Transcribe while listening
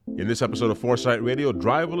In this episode of Foresight Radio,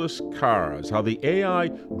 driverless cars, how the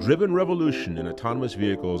AI-driven revolution in autonomous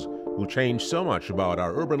vehicles will change so much about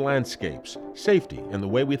our urban landscapes, safety, and the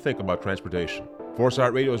way we think about transportation.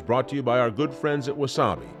 Foresight Radio is brought to you by our good friends at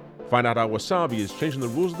Wasabi. Find out how Wasabi is changing the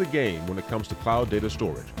rules of the game when it comes to cloud data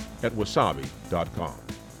storage at wasabi.com.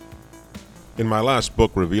 In my last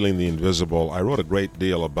book, Revealing the Invisible, I wrote a great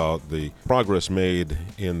deal about the progress made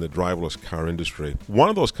in the driverless car industry. One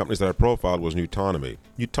of those companies that I profiled was Nutonomy.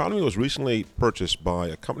 Nutonomy was recently purchased by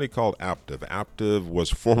a company called Aptiv. Aptiv was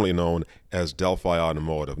formerly known as Delphi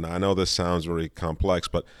Automotive. Now, I know this sounds very complex,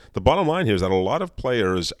 but the bottom line here is that a lot of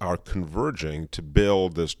players are converging to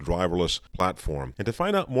build this driverless platform. And to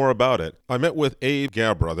find out more about it, I met with Abe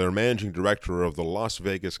Gabra, their managing director of the Las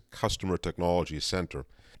Vegas Customer Technology Center.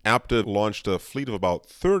 Aptiv launched a fleet of about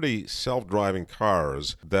 30 self-driving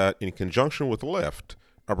cars that, in conjunction with Lyft,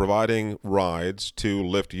 are providing rides to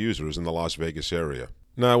Lyft users in the Las Vegas area.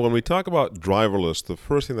 Now, when we talk about driverless, the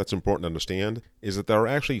first thing that's important to understand is that there are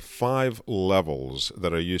actually 5 levels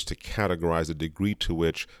that are used to categorize the degree to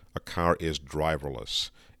which a car is driverless.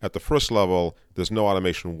 At the first level, there's no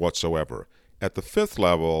automation whatsoever. At the 5th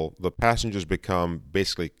level, the passengers become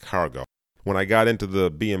basically cargo. When I got into the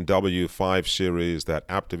BMW 5 Series that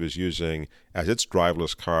Aptiv is using as its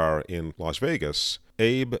driverless car in Las Vegas,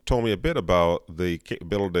 Abe told me a bit about the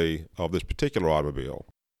capability of this particular automobile.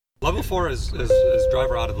 Level 4 is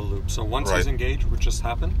driver out of the loop. So once he's engaged, which just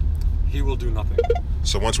happened, he will do nothing.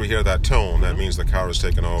 So once we hear that tone, that means the car is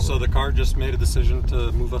taken over. So the car just made a decision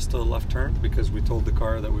to move us to the left turn because we told the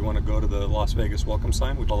car that we want to go to the Las Vegas welcome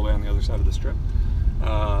sign, which is all the way on the other side of the strip.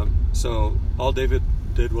 So all David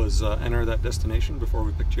did was enter that destination before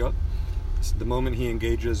we picked you up. So the moment he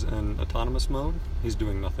engages in autonomous mode, he's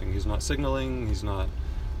doing nothing. He's not signaling, he's not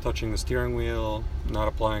touching the steering wheel, not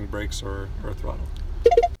applying brakes or throttle.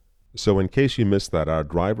 So in case you missed that, our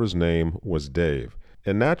driver's name was Dave.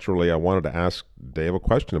 And naturally, I wanted to ask Dave a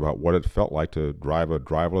question about what it felt like to drive a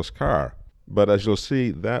driverless car. But as you'll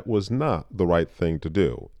see, that was not the right thing to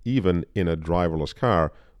do. Even in a driverless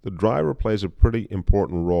car, the driver plays a pretty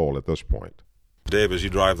important role at this point. Dave, as you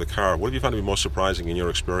drive the car, what have you found to be most surprising in your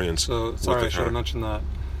experience? So, sorry, I should have mentioned that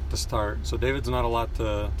to start. So David's not allowed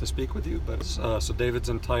to speak with you, but so David's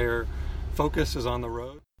entire focus is on the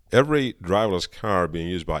road. Every driverless car being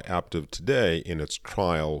used by Aptiv today in its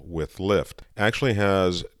trial with Lyft actually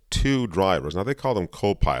has 2 drivers. Now, they call them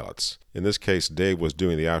co-pilots. In this case, Dave was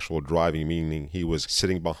doing the actual driving, meaning he was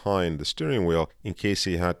sitting behind the steering wheel in case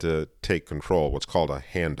he had to take control, what's called a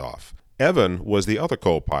handoff. Evan was the other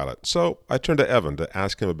co-pilot, so I turned to Evan to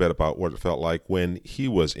ask him a bit about what it felt like when he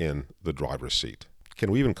was in the driver's seat.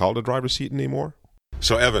 Can we even call it a driver's seat anymore?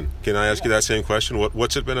 So Evan, can I ask you that same question?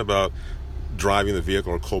 What's it been about driving the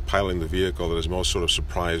vehicle or co-piloting the vehicle that has most sort of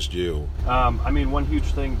surprised you? One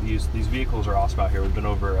huge thing, these vehicles are awesome out here. We've done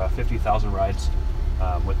over 50,000 rides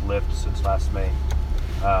with Lyft since last May.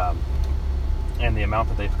 And the amount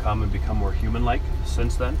that they've come and become more human-like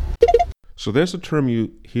since then. So there's a term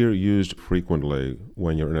you hear used frequently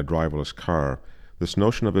when you're in a driverless car, this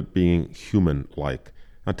notion of it being human-like.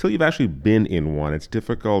 Until you've actually been in one, it's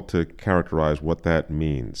difficult to characterize what that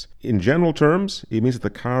means. In general terms, it means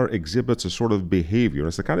that the car exhibits a sort of behavior.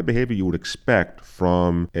 It's the kind of behavior you would expect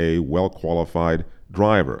from a well-qualified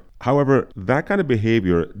driver. However, that kind of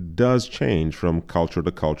behavior does change from culture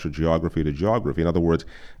to culture, geography to geography. In other words,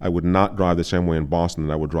 I would not drive the same way in Boston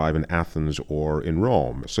that I would drive in Athens or in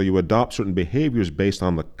Rome. So you adopt certain behaviors based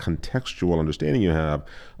on the contextual understanding you have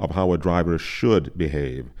of how a driver should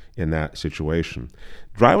behave in that situation.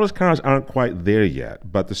 Driverless cars aren't quite there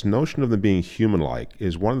yet, but this notion of them being human-like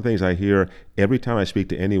is one of the things I hear every time I speak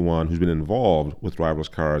to anyone who's been involved with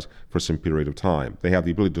driverless cars for some period of time. They have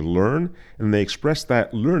the ability to learn, and they express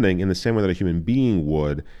that learning in the same way that a human being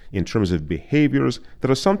would in terms of behaviors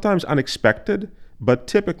that are sometimes unexpected, but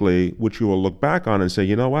typically which you will look back on and say,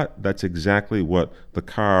 you know what, that's exactly what the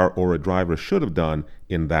car or a driver should have done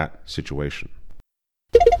in that situation.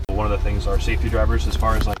 One of the things our safety drivers, as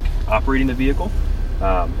far as like operating the vehicle,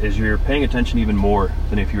 is you're paying attention even more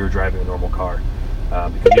than if you were driving a normal car,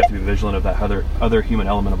 because you have to be vigilant of that other human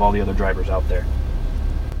element of all the other drivers out there.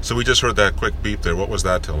 So we just heard that quick beep there. What was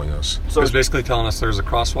that telling us? So it's basically telling us there's a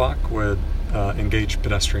crosswalk with engaged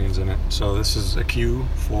pedestrians in it. So this is a cue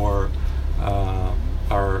for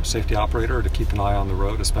our safety operator to keep an eye on the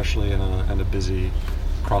road, especially in a busy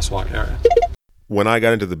crosswalk area. When I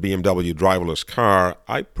got into the BMW driverless car,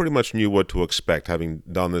 I pretty much knew what to expect, having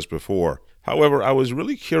done this before. However, I was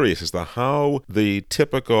really curious as to how the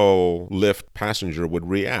typical Lyft passenger would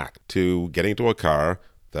react to getting into a car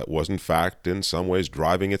that was, in fact, in some ways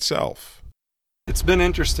driving itself. It's been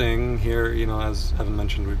interesting here, as Evan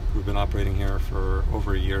mentioned, we've been operating here for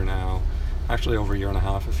over a year now. Actually, over a year and a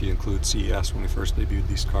half if you include CES, when we first debuted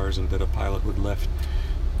these cars and did a pilot with Lyft.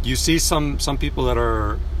 You see some people that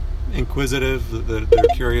are inquisitive, they're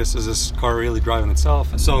curious, is this car really driving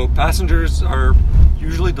itself? So passengers are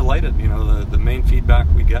usually delighted. The main feedback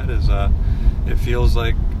we get is it feels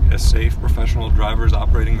like a safe professional driver is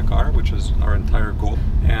operating the car, which is our entire goal.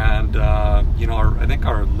 And I think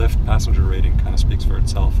our Lyft passenger rating kind of speaks for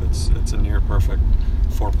itself. It's a near perfect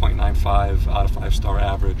 4.95 out of 5-star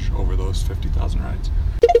average over those 50,000 rides.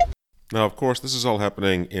 Now, of course, this is all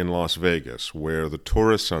happening in Las Vegas, where the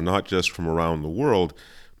tourists are not just from around the world,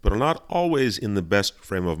 but are not always in the best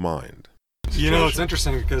frame of mind. It's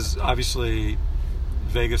interesting because obviously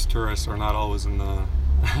Vegas tourists are not always in the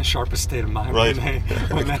sharpest state of mind right.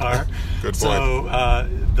 when they are. Good point. So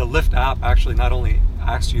the Lyft app actually not only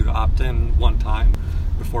asks you to opt in one time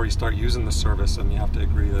before you start using the service, and you have to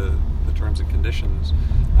agree to the terms and conditions,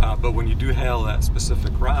 but when you do hail that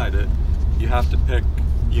specific ride, you have to pick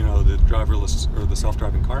the driverless or the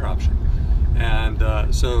self-driving car option.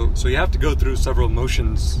 And so you have to go through several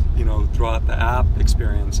motions, throughout the app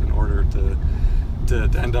experience in order to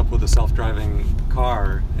end up with a self-driving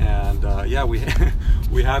car. And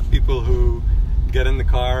we have people who get in the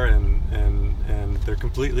car and they're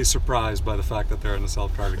completely surprised by the fact that they're in a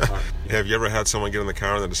self-driving car. Have you ever had someone get in the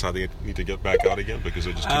car and then decide they need to get back out again because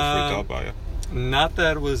they're just too freaked out by it? Not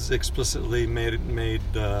that it was explicitly made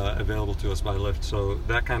available to us by Lyft. So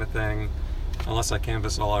that kind of thing, unless I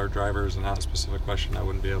canvass all our drivers and ask a specific question, I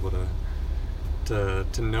wouldn't be able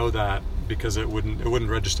to know that, because it wouldn't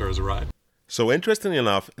register as a ride. So interestingly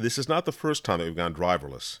enough, this is not the first time that we've gone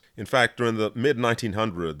driverless. In fact, during the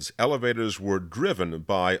mid-1900s, elevators were driven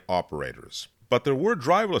by operators. But there were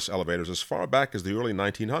driverless elevators as far back as the early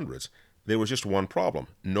 1900s. There was just one problem.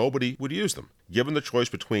 Nobody would use them. Given the choice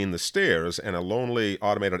between the stairs and a lonely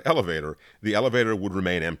automated elevator, the elevator would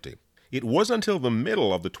remain empty. It was until the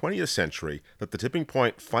middle of the 20th century that the tipping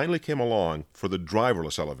point finally came along for the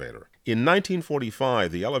driverless elevator. In 1945,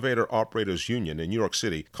 the Elevator Operators Union in New York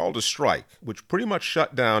City called a strike, which pretty much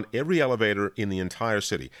shut down every elevator in the entire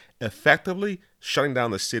city, effectively shutting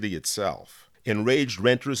down the city itself. Enraged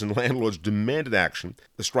renters and landlords demanded action.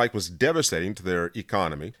 The strike was devastating to their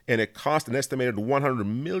economy, and it cost an estimated $100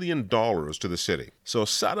 million to the city. So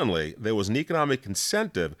suddenly, there was an economic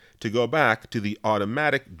incentive to go back to the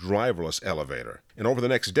automatic driverless elevator. And over the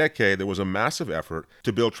next decade, there was a massive effort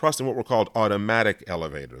to build trust in what were called automatic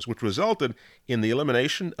elevators, which resulted in the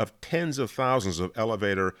elimination of tens of thousands of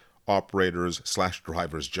elevator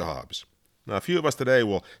operators/drivers' jobs. Now, a few of us today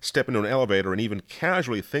will step into an elevator and even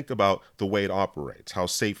casually think about the way it operates, how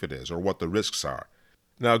safe it is, or what the risks are.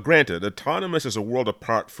 Now, granted, autonomous is a world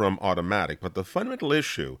apart from automatic, but the fundamental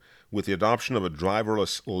issue with the adoption of a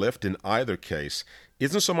driverless lift in either case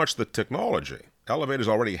isn't so much the technology. Elevators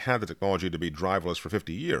already had the technology to be driverless for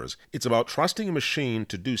 50 years. It's about trusting a machine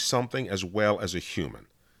to do something as well as a human.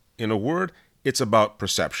 In a word, it's about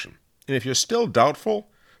perception. And if you're still doubtful,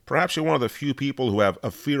 perhaps you're one of the few people who have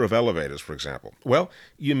a fear of elevators, for example. Well,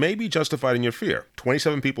 you may be justified in your fear.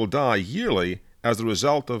 27 people die yearly as the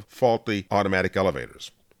result of faulty automatic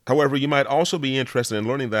elevators. However, you might also be interested in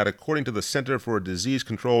learning that according to the Center for Disease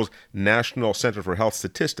Control's National Center for Health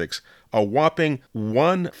Statistics, a whopping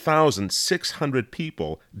 1,600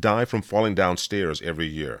 people die from falling down stairs every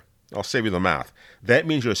year. I'll save you the math. That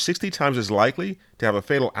means you're 60 times as likely to have a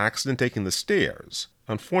fatal accident taking the stairs.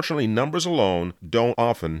 Unfortunately, numbers alone don't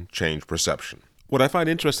often change perception. What I find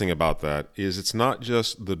interesting about that is it's not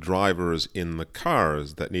just the drivers in the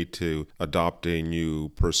cars that need to adopt a new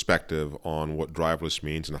perspective on what driverless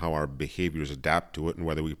means and how our behaviors adapt to it and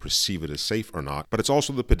whether we perceive it as safe or not, but it's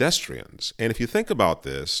also the pedestrians. And if you think about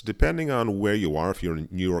this, depending on where you are, if you're in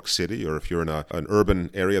New York City or if you're in an urban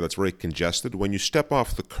area that's very congested, when you step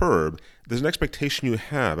off the curb, there's an expectation you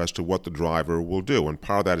have as to what the driver will do. And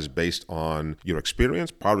part of that is based on your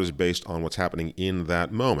experience, part of it is based on what's happening in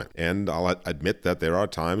that moment. And I'll admit that there are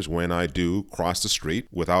times when I do cross the street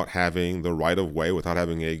without having the right of way, without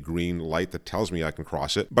having a green light that tells me I can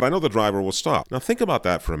cross it, but I know the driver will stop. Now think about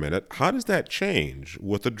that for a minute. How does that change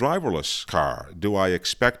with the driverless car? Do I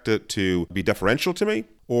expect it to be deferential to me?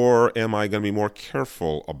 Or am I going to be more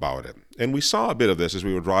careful about it? And we saw a bit of this as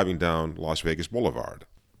we were driving down Las Vegas Boulevard.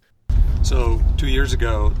 So 2 years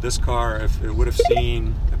ago, this car, if it would have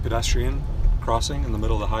seen a pedestrian crossing in the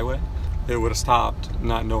middle of the highway, it would have stopped,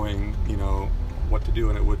 not knowing, what to do,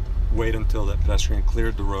 and it would wait until that pedestrian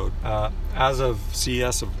cleared the road. As of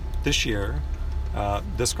CES of this year,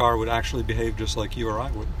 this car would actually behave just like you or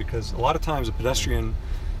I would, because a lot of times a pedestrian,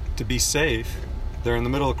 to be safe, They're in the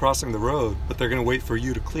middle of crossing the road, but they're going to wait for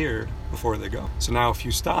you to clear before they go. So now if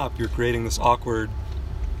you stop, you're creating this awkward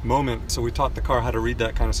moment. So we taught the car how to read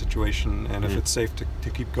that kind of situation, and if it's safe to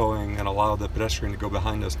keep going and allow the pedestrian to go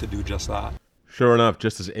behind us to do just that. Sure enough,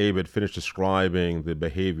 just as Abe had finished describing the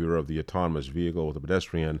behavior of the autonomous vehicle with the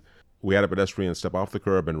pedestrian, we had a pedestrian step off the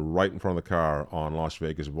curb and right in front of the car on Las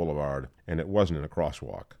Vegas Boulevard, and it wasn't in a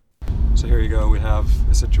crosswalk. So here you go, we have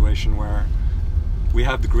a situation where we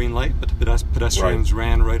have the green light, but the pedestrians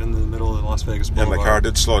ran right in the middle of Las Vegas Boulevard. And the car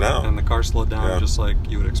did slow down. And the car slowed down just like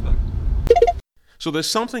you would expect. So there's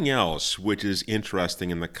something else which is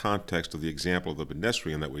interesting in the context of the example of the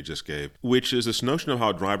pedestrian that we just gave, which is this notion of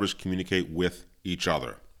how drivers communicate with each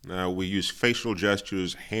other. Now, we use facial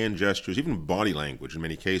gestures, hand gestures, even body language in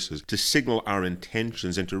many cases to signal our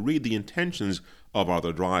intentions and to read the intentions of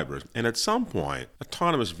other drivers. And at some point,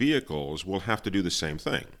 autonomous vehicles will have to do the same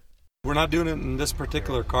thing. We're not doing it in this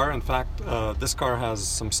particular car. In fact, this car has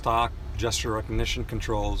some stock gesture recognition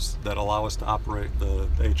controls that allow us to operate the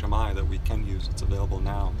HMI that we can use. It's available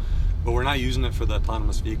now. But we're not using it for the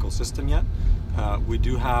autonomous vehicle system yet. We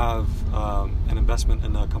do have an investment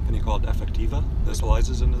in a company called Effectiva that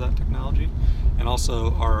specializes into that technology. And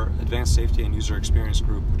also our Advanced Safety and User Experience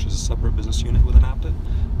Group, which is a separate business unit within Aptiv,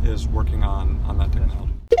 is working on that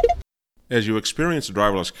technology. As you experience a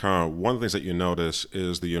driverless car, one of the things that you notice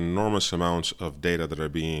is the enormous amounts of data that are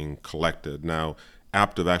being collected. Now,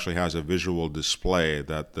 Aptiv actually has a visual display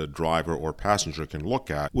that the driver or passenger can look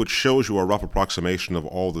at, which shows you a rough approximation of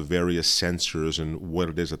all the various sensors and what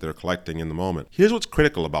it is that they're collecting in the moment. Here's what's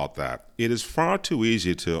critical about that. It is far too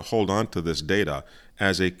easy to hold on to this data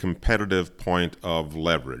as a competitive point of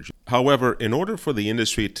leverage. However, in order for the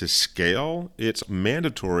industry to scale, it's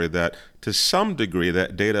mandatory that to some degree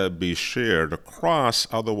that data be shared across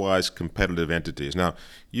otherwise competitive entities. Now,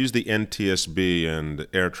 use the NTSB and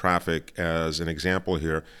air traffic as an example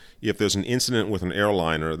here. If there's an incident with an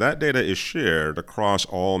airliner, that data is shared across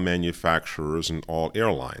all manufacturers and all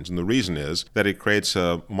airlines. And the reason is that it creates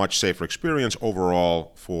a much safer experience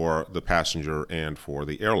overall for the passenger and for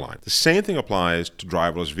the airline. The same thing applies to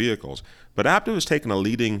driverless vehicles. But Aptiv has taken a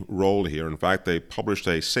leading role here. In fact, they published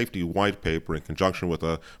a safety white paper in conjunction with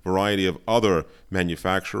a variety of other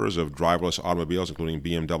manufacturers of driverless automobiles, including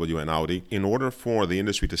BMW and Audi. In order for the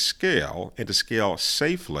industry to scale and to scale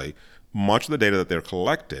safely, much of the data that they're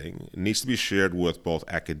collecting needs to be shared with both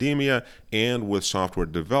academia and with software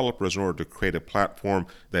developers in order to create a platform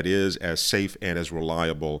that is as safe and as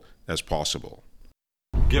reliable as possible.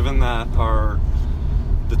 Given that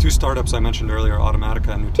the two startups I mentioned earlier,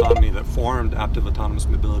 Automatica and Nutonomy, that formed Aptiv Autonomous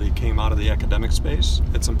Mobility came out of the academic space,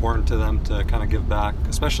 it's important to them to kind of give back,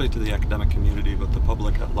 especially to the academic community, but the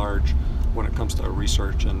public at large when it comes to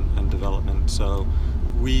research and development. So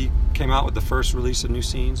we came out with the first release of New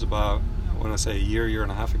Scenes about, I want to say, a year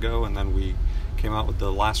and a half ago, and then we came out with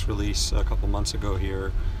the last release a couple months ago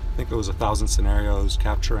here. I think it was 1,000 scenarios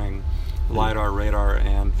capturing LiDAR, radar,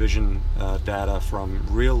 and vision data from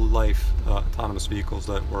real-life autonomous vehicles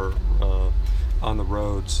that were on the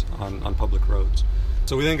roads, on public roads.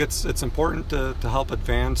 So we think it's important to help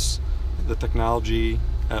advance the technology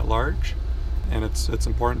at large, and it's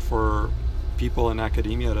important for people in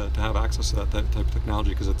academia to have access to that type of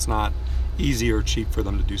technology, because it's not easy or cheap for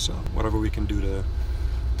them to do so. Whatever we can do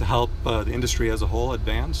to help the industry as a whole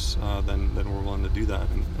advance, then we're willing to do that.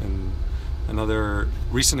 And another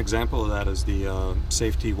recent example of that is the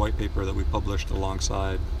safety white paper that we published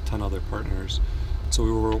alongside 10 other partners. So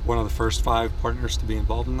we were one of the first 5 partners to be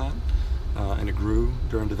involved in that, and it grew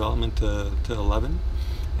during development to 11.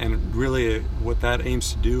 And really what that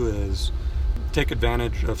aims to do is take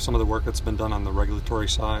advantage of some of the work that's been done on the regulatory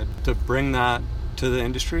side to bring that to the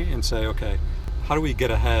industry and say, okay, how do we get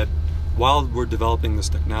ahead while we're developing this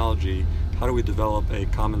technology? How do we develop a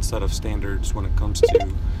common set of standards when it comes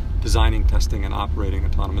to designing, testing, and operating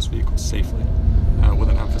autonomous vehicles safely, with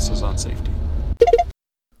an emphasis on safety?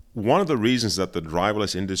 One of the reasons that the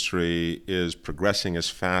driverless industry is progressing as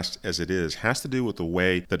fast as it is has to do with the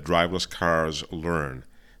way that driverless cars learn.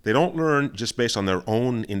 They don't learn just based on their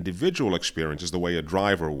own individual experiences the way a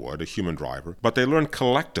driver would, a human driver, but they learn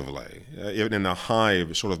collectively, in a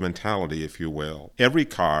hive sort of mentality, if you will. Every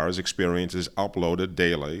car's experience is uploaded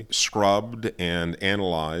daily, scrubbed and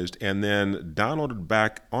analyzed, and then downloaded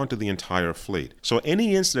back onto the entire fleet. So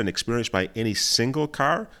any incident experienced by any single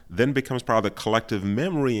car then becomes part of the collective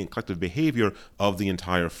memory and collective behavior of the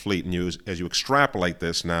entire fleet. And as you extrapolate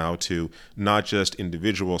this now to not just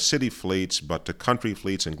individual city fleets, but to country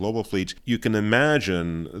fleets and global fleets, you can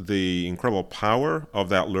imagine the incredible power of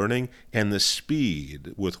that learning and the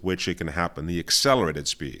speed with which it can happen, the accelerated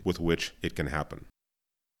speed with which it can happen.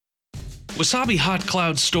 Wasabi Hot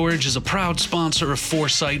Cloud Storage is a proud sponsor of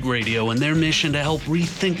Foresight Radio and their mission to help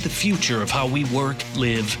rethink the future of how we work,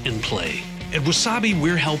 live, and play. At Wasabi,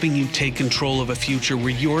 we're helping you take control of a future where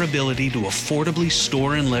your ability to affordably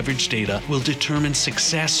store and leverage data will determine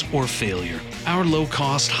success or failure. Our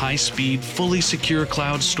low-cost, high-speed, fully secure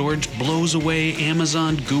cloud storage blows away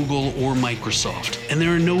Amazon, Google, or Microsoft. And there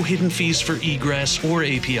are no hidden fees for egress or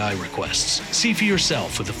API requests. See for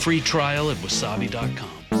yourself with a free trial at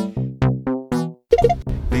wasabi.com.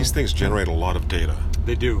 These things generate a lot of data.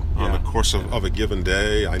 They do. On the course of a given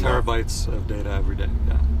day. I know. Terabytes of data every day,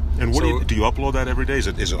 yeah. And what do you upload that every day? Is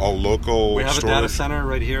it all local We have storage? a data center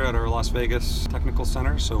right here at our Las Vegas Technical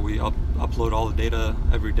Center, so we upload all the data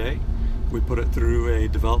every day. We put it through a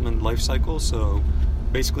development life cycle, so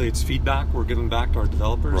basically it's feedback we're giving back to our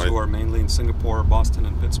developers who are mainly in Singapore, Boston,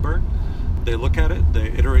 and Pittsburgh. They look at it, they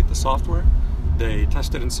iterate the software, they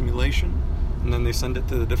test it in simulation, and then they send it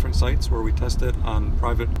to the different sites where we test it on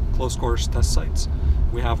private closed course test sites.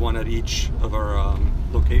 We have one at each of our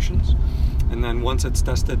locations. And then once it's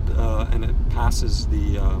tested and it passes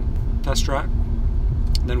the test track,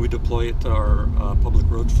 then we deploy it to our public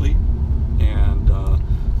road fleet. And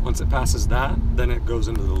once it passes that, then it goes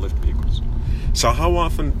into the lift vehicles. So how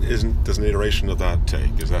often does an iteration of that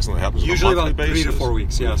take? Is that something that happens usually on a monthly about 3 basis? to 4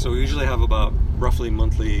 weeks, yeah. So we usually have about roughly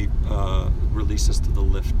monthly releases to the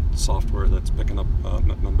lift software that's picking up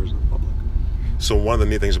members of the public. So one of the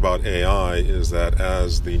neat things about AI is that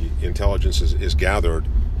as the intelligence is gathered,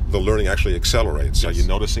 the learning actually accelerates. Yes. Are you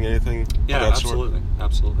noticing anything? Yeah, absolutely.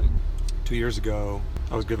 2 years ago,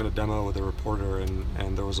 I was given a demo with a reporter,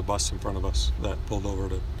 and there was a bus in front of us that pulled over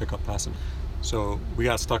to pick up passengers. So we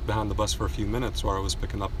got stuck behind the bus for a few minutes while I was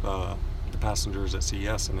picking up the passengers at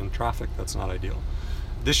CES, and in traffic, that's not ideal.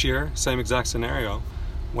 This year, same exact scenario.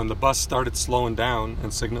 When the bus started slowing down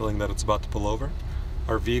and signaling that it's about to pull over,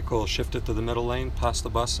 our vehicle shifted to the middle lane, passed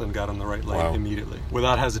the bus, and got in the right lane immediately,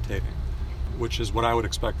 without hesitating, which is what I would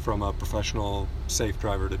expect from a professional, safe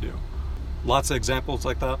driver to do. Lots of examples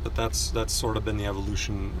like that, but that's sort of been the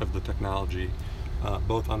evolution of the technology,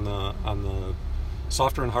 both on the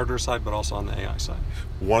software and hardware side, but also on the AI side.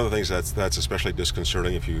 One of the things that's especially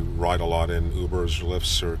disconcerting if you ride a lot in Ubers,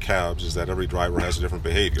 Lyfts, or cabs is that every driver has a different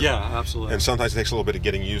behavior. Yeah, absolutely. And sometimes it takes a little bit of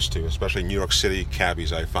getting used to, especially New York City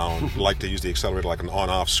cabbies, I found, like to use the accelerator like an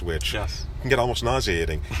on-off switch. Yes. It can get almost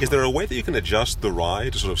nauseating. Is there a way that you can adjust the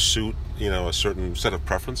ride to sort of suit, a certain set of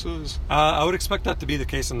preferences? I would expect that to be the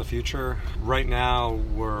case in the future. Right now,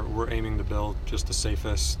 we're aiming to build just the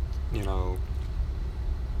safest,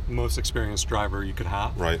 most experienced driver you could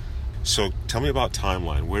have. Right. So tell me about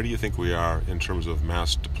timeline. Where do you think we are in terms of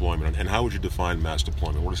mass deployment, and how would you define mass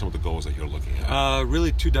deployment? What are some of the goals that you're looking at?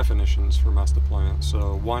 Really two definitions for mass deployment.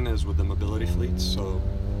 So one is with the mobility fleets, so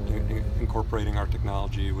incorporating our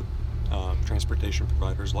technology with transportation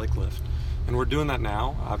providers like Lyft. And we're doing that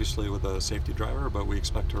now, obviously with a safety driver, but we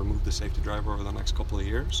expect to remove the safety driver over the next couple of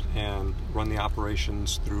years and run the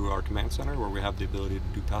operations through our command center, where we have the ability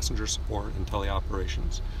to do passenger support and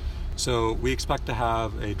tele-operations. So we expect to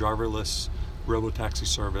have a driverless robotaxi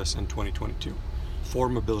service in 2022 for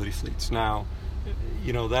mobility fleets. Now,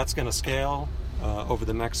 that's going to scale over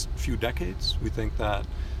the next few decades. We think that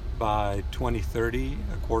by 2030,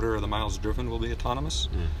 a quarter of the miles driven will be autonomous.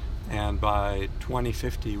 And by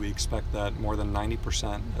 2050, we expect that more than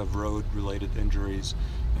 90% of road-related injuries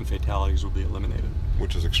and fatalities will be eliminated.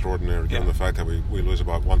 Which is extraordinary, given the fact that we lose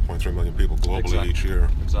about 1.3 million people globally each year.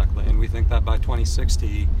 Exactly. And we think that by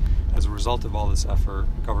 2060, as a result of all this effort,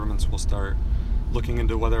 governments will start looking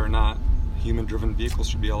into whether or not human-driven vehicles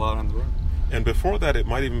should be allowed on the road. And before that, it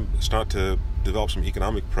might even start to develop some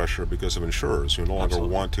economic pressure because of insurers who no longer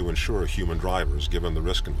want to insure human drivers, given the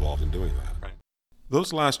risk involved in doing that. Right.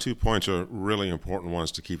 Those last 2 points are really important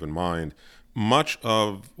ones to keep in mind. Much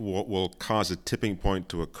of what will cause a tipping point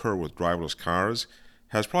to occur with driverless cars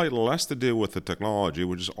has probably less to do with the technology,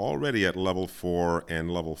 which is already at level 4 and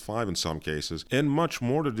level 5 in some cases, and much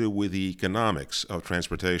more to do with the economics of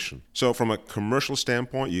transportation. So from a commercial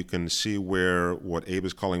standpoint, you can see where what Abe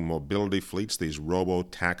is calling mobility fleets, these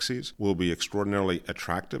robo-taxis, will be extraordinarily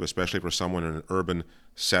attractive, especially for someone in an urban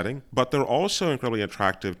setting. But they're also incredibly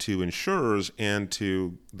attractive to insurers and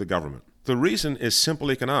to the government. The reason is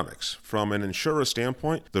simple economics. From an insurer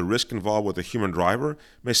standpoint, the risk involved with a human driver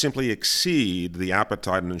may simply exceed the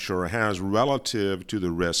appetite an insurer has relative to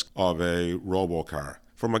the risk of a robocar.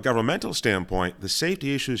 From a governmental standpoint, the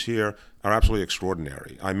safety issues here are absolutely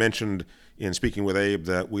extraordinary. I mentioned in speaking with Abe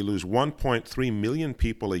that we lose 1.3 million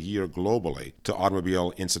people a year globally to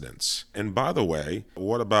automobile incidents. And by the way,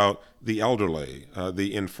 what about the elderly,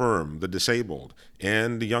 the infirm, the disabled,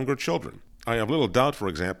 and the younger children? I have little doubt, for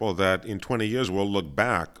example, that in 20 years we'll look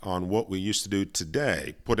back on what we used to do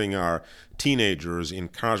today, putting our teenagers in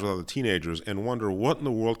cars with other teenagers, and wonder what in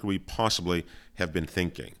the world could we possibly have been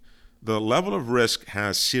thinking. The level of risk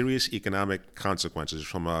has serious economic consequences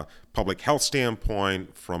from a public health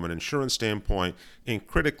standpoint, from an insurance standpoint, and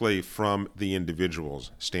critically from the individual's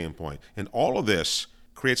standpoint. And all of this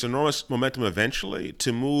creates enormous momentum eventually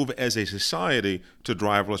to move as a society to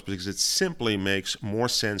driverless because it simply makes more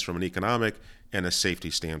sense from an economic and a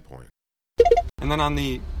safety standpoint. And then on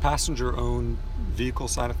the passenger-owned vehicle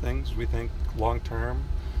side of things, we think long-term,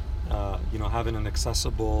 having an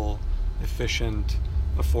accessible, efficient,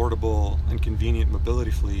 affordable, and convenient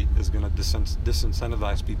mobility fleet is going to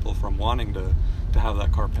disincentivize people from wanting to have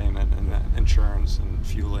that car payment and that insurance and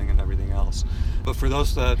fueling and everything else. But for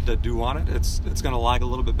those that do want it, it's going to lag a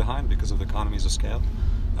little bit behind because of economies of scale.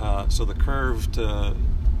 So the curve to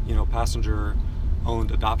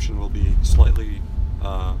passenger-owned adoption will be slightly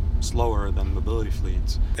slower than mobility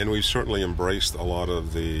fleets. And we've certainly embraced a lot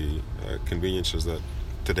of the conveniences that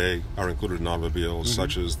today are included in automobiles,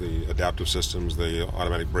 such as the adaptive systems, the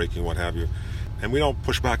automatic braking, what have you. And we don't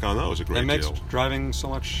push back on those a great deal. It makes driving so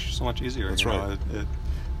much easier. That's right.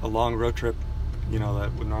 A long road trip,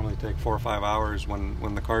 that would normally take 4 or 5 hours,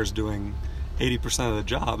 when the car's doing 80% of the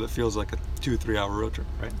job, it feels like a 2-3 hour road trip,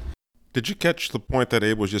 right? Did you catch the point that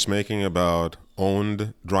Abe was just making about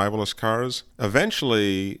owned driverless cars?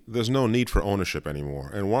 Eventually, there's no need for ownership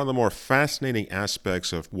anymore. And one of the more fascinating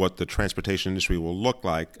aspects of what the transportation industry will look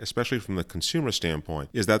like, especially from the consumer standpoint,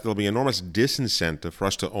 is that there'll be enormous disincentive for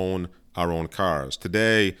us to own our own cars.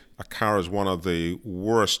 Today, a car is one of the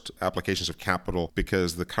worst applications of capital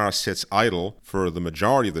because the car sits idle for the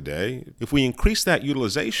majority of the day. If we increase that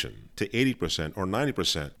utilization to 80% or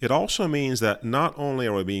 90%, it also means that not only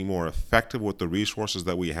are we being more effective with the resources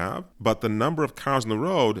that we have, but the number of cars on the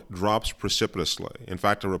road drops precipitously. In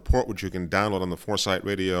fact, a report which you can download on the Foresight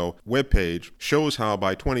Radio webpage shows how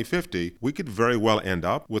by 2050, we could very well end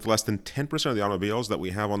up with less than 10% of the automobiles that we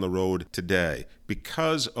have on the road today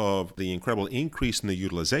because of the incredible increase in the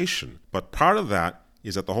utilization. But part of that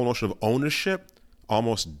is that the whole notion of ownership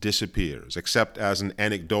almost disappears, except as an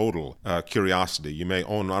anecdotal curiosity. You may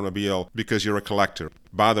own an automobile because you're a collector.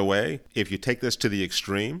 By the way, if you take this to the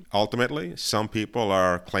extreme, ultimately, some people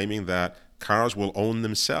are claiming that cars will own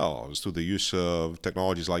themselves through the use of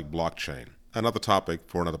technologies like blockchain. Another topic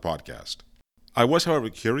for another podcast. I was, however,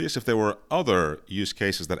 curious if there were other use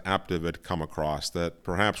cases that Aptiv had come across that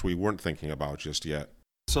perhaps we weren't thinking about just yet.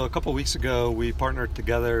 So a couple weeks ago, we partnered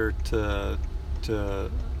together to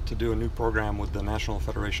do a new program with the National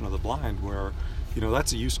Federation of the Blind, where,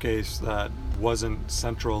 that's a use case that wasn't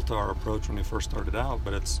central to our approach when we first started out,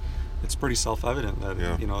 but it's pretty self-evident that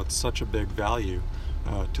it's such a big value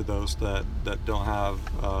to those that don't have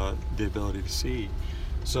the ability to see.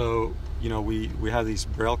 So, we have these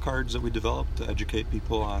Braille cards that we developed to educate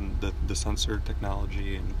people on the sensor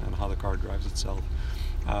technology and how the car drives itself.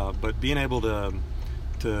 But being able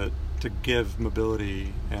to give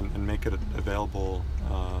mobility and make it available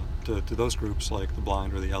to those groups like the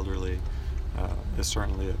blind or the elderly is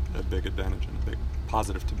certainly a big advantage and a big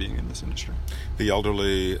positive to being in this industry. The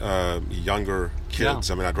elderly, younger kids.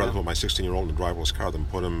 Yeah. I mean, I'd rather put my 16-year-old in a driverless car than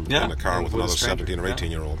put him in a car with another 17 or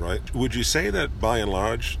 18-year-old, right? Would you say that, by and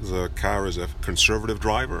large, the car is a conservative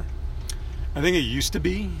driver? I think it used to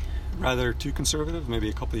be rather too conservative, maybe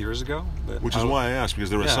a couple of years ago. But which is why I asked, because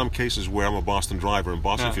there are some cases where I'm a Boston driver. In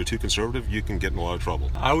Boston, if you're too conservative, you can get in a lot of trouble.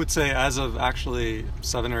 I would say as of actually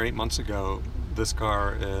 7 or 8 months ago, this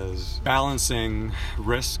car is balancing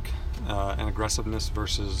risk and aggressiveness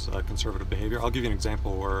versus conservative behavior. I'll give you an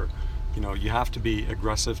example where, you have to be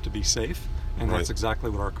aggressive to be safe, and that's exactly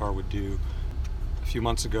what our car would do. A few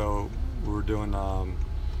months ago, we were doing a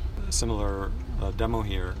similar demo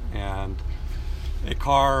here, and a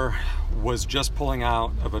car was just pulling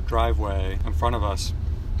out of a driveway in front of us,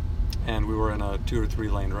 and we were in a 2 or 3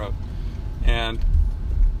 lane road. And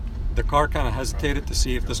the car kind of hesitated to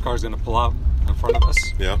see if this car is going to pull out in front of us,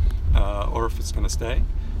 or if it's going to stay.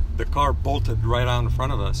 The car bolted right out in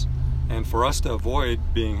front of us, and for us to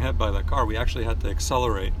avoid being hit by that car, we actually had to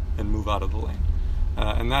accelerate and move out of the lane.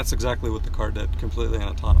 And that's exactly what the car did, completely in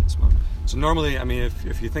autonomous mode. So normally, I mean,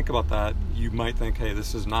 if you think about that, you might think, hey,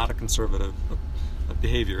 this is not a conservative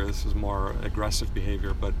behavior, this is more aggressive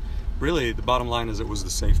behavior, but really the bottom line is it was the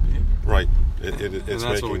safe behavior. Right. And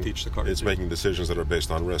that's what we teach the car to do. It's making decisions that are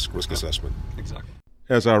based on risk assessment. Exactly.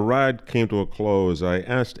 As our ride came to a close, I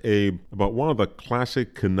asked Abe about one of the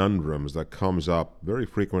classic conundrums that comes up very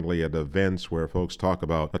frequently at events where folks talk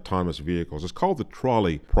about autonomous vehicles. It's called the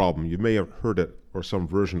trolley problem. You may have heard it or some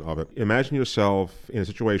version of it. Imagine yourself in a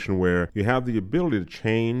situation where you have the ability to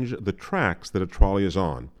change the tracks that a trolley is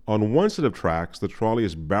on. On one set of tracks, the trolley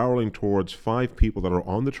is barreling towards 5 people that are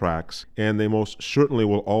on the tracks, and they most certainly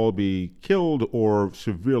will all be killed or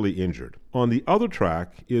severely injured. On the other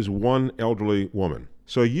track is one elderly woman.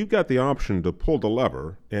 So you've got the option to pull the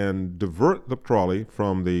lever and divert the trolley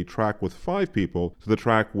from the track with 5 people to the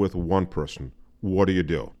track with 1 person. What do you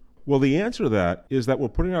do? Well, the answer to that is that we're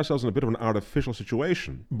putting ourselves in a bit of an artificial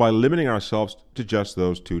situation by limiting ourselves to just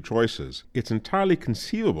those 2 choices. It's entirely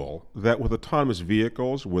conceivable that with autonomous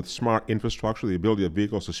vehicles, with smart infrastructure, the ability of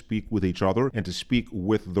vehicles to speak with each other and to speak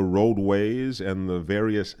with the roadways and the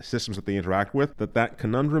various systems that they interact with, that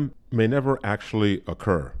conundrum may never actually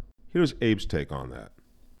occur. Here's Abe's take on that.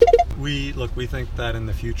 We think that in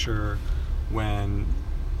the future, when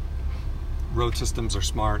road systems are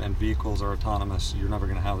smart and vehicles are autonomous, you're never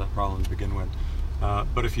going to have that problem to begin with.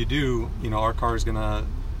 But if you do, our car is going to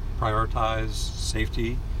prioritize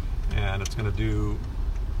safety, and it's going to do,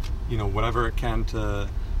 whatever it can to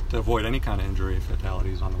avoid any kind of injury,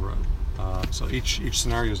 fatalities on the road. So each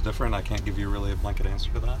scenario is different. I can't give you really a blanket answer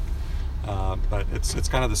to that. But it's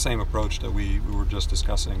kind of the same approach that we were just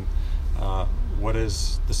discussing. What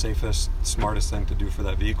is the safest, smartest thing to do for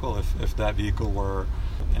that vehicle if that vehicle were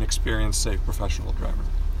an experienced, safe, professional driver?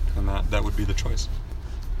 And that would be the choice.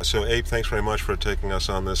 So Abe, thanks very much for taking us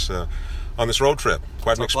on this road trip.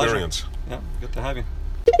 Quite an experience. Pleasure. Yeah, good to have you.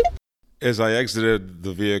 As I exited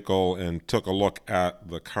the vehicle and took a look at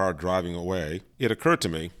the car driving away, it occurred to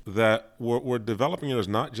me that what we're developing here is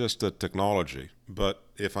not just a technology, but,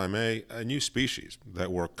 if I may, a new species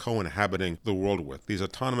that we're co-inhabiting the world with. These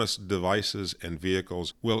autonomous devices and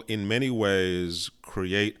vehicles will in many ways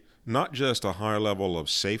create not just a higher level of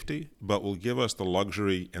safety, but will give us the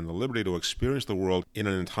luxury and the liberty to experience the world in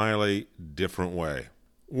an entirely different way.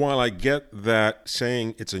 While I get that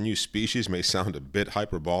saying it's a new species may sound a bit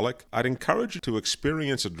hyperbolic, I'd encourage you to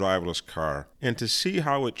experience a driverless car and to see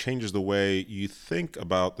how it changes the way you think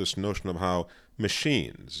about this notion of how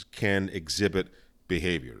machines can exhibit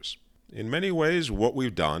behaviors. In many ways, what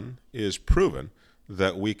we've done is proven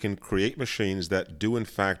that we can create machines that do in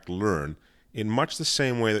fact learn in much the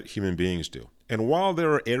same way that human beings do. And while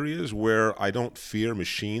there are areas where I don't fear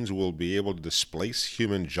machines will be able to displace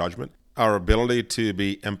human judgment, our ability to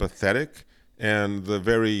be empathetic and the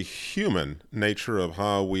very human nature of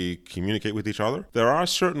how we communicate with each other, there are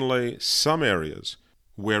certainly some areas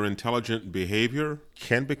where intelligent behavior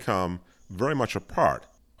can become very much a part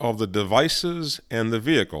of the devices and the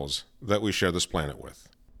vehicles that we share this planet with.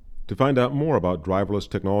 To find out more about driverless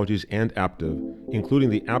technologies and Aptiv, including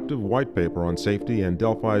the Aptiv White Paper on Safety and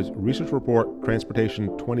Delphi's research report,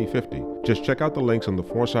 Transportation 2050, just check out the links on the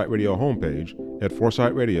Foresight Radio homepage at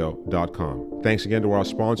foresightradio.com. Thanks again to our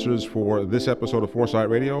sponsors for this episode of Foresight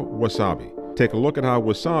Radio, Wasabi. Take a look at how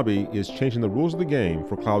Wasabi is changing the rules of the game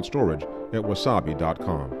for cloud storage at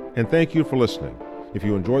wasabi.com. And thank you for listening. If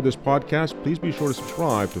you enjoyed this podcast, please be sure to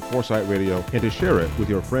subscribe to Foresight Radio and to share it with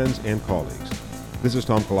your friends and colleagues. This is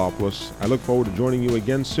Tom Kalopoulos. I look forward to joining you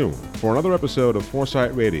again soon for another episode of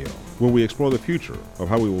Foresight Radio, where we explore the future of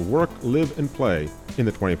how we will work, live, and play in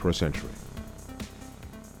the 21st century.